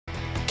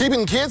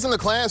Keeping kids in the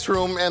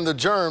classroom and the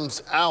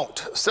germs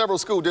out. Several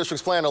school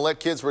districts plan to let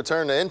kids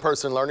return to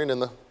in-person learning in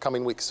the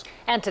coming weeks.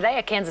 And today,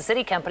 a Kansas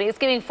City company is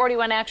giving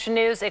 41 Action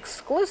News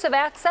exclusive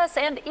access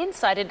and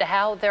insight into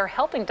how they're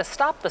helping to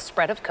stop the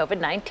spread of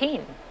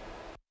COVID-19.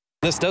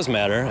 This does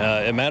matter.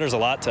 It matters a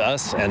lot to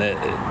us, and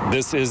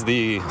this is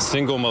the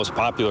single most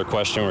popular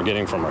question we're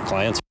getting from our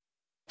clients.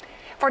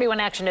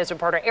 41 Action News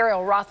reporter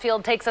Ariel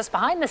Rothfield takes us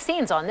behind the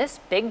scenes on this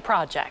big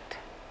project.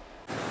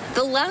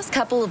 The last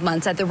couple of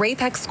months at the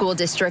Rapex School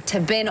District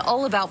have been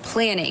all about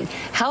planning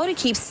how to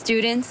keep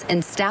students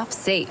and staff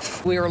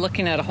safe. We were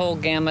looking at a whole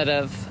gamut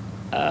of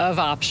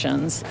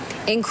options,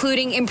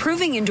 including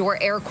improving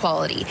indoor air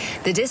quality.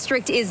 The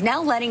district is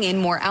now letting in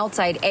more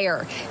outside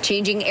air,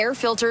 changing air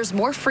filters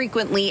more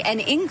frequently,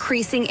 and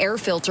increasing air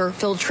filter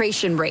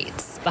filtration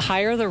rates. The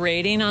higher the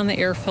rating on the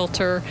air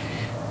filter,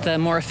 the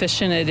more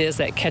efficient it is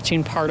at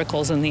catching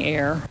particles in the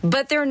air.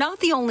 But they're not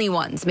the only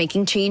ones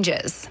making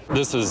changes.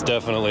 This is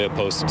definitely a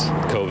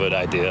post-COVID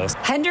idea.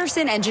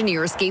 Henderson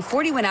Engineers gave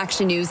 41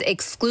 Action News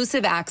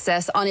exclusive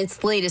access on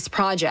its latest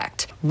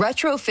project,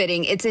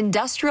 retrofitting its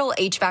industrial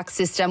HVAC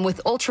system with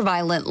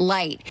ultraviolet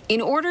light in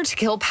order to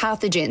kill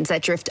pathogens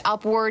that drift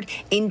upward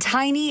in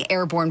tiny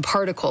airborne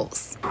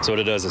particles. So what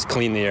it does is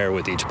clean the air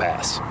with each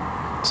pass.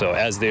 So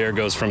as the air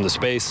goes from the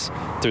space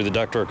through the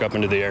ductwork up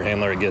into the air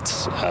handler, it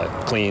gets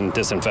cleaned,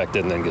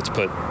 disinfected, and then gets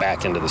put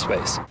back into the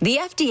space. The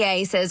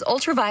FDA says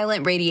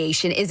ultraviolet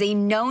radiation is a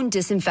known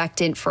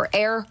disinfectant for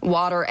air,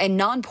 water, and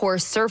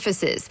non-porous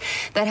surfaces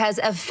that has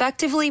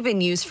effectively been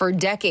used for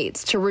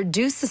decades to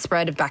reduce the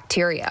spread of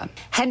bacteria.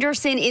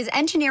 Henderson is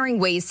engineering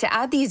ways to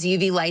add these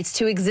UV lights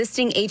to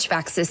existing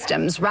HVAC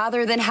systems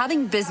rather than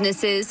having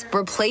businesses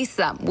replace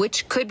them,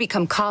 which could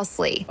become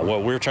costly.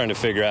 What we're trying to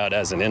figure out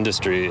as an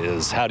industry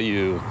is how do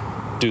you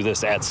do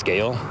this at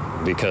scale,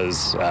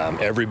 because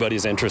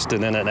everybody's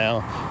interested in it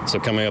now. So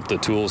coming up with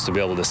the tools to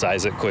be able to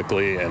size it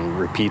quickly and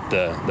repeat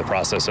the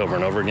process over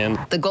and over again.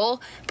 The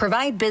goal,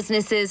 provide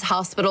businesses,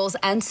 hospitals,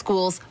 and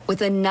schools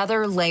with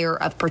another layer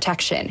of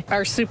protection.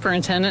 Our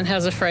superintendent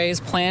has a phrase,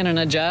 plan and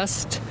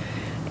adjust.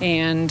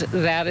 And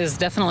that is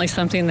definitely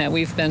something that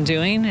we've been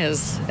doing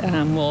is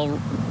we'll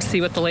see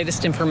what the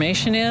latest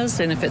information is,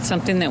 and if it's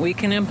something that we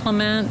can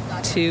implement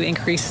to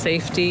increase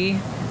safety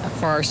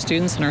for our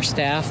students and our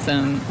staff,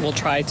 then we'll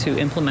try to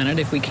implement it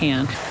if we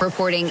can.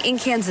 Reporting in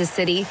Kansas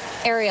City,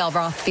 Ariel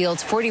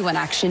Rothfield, 41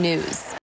 Action News.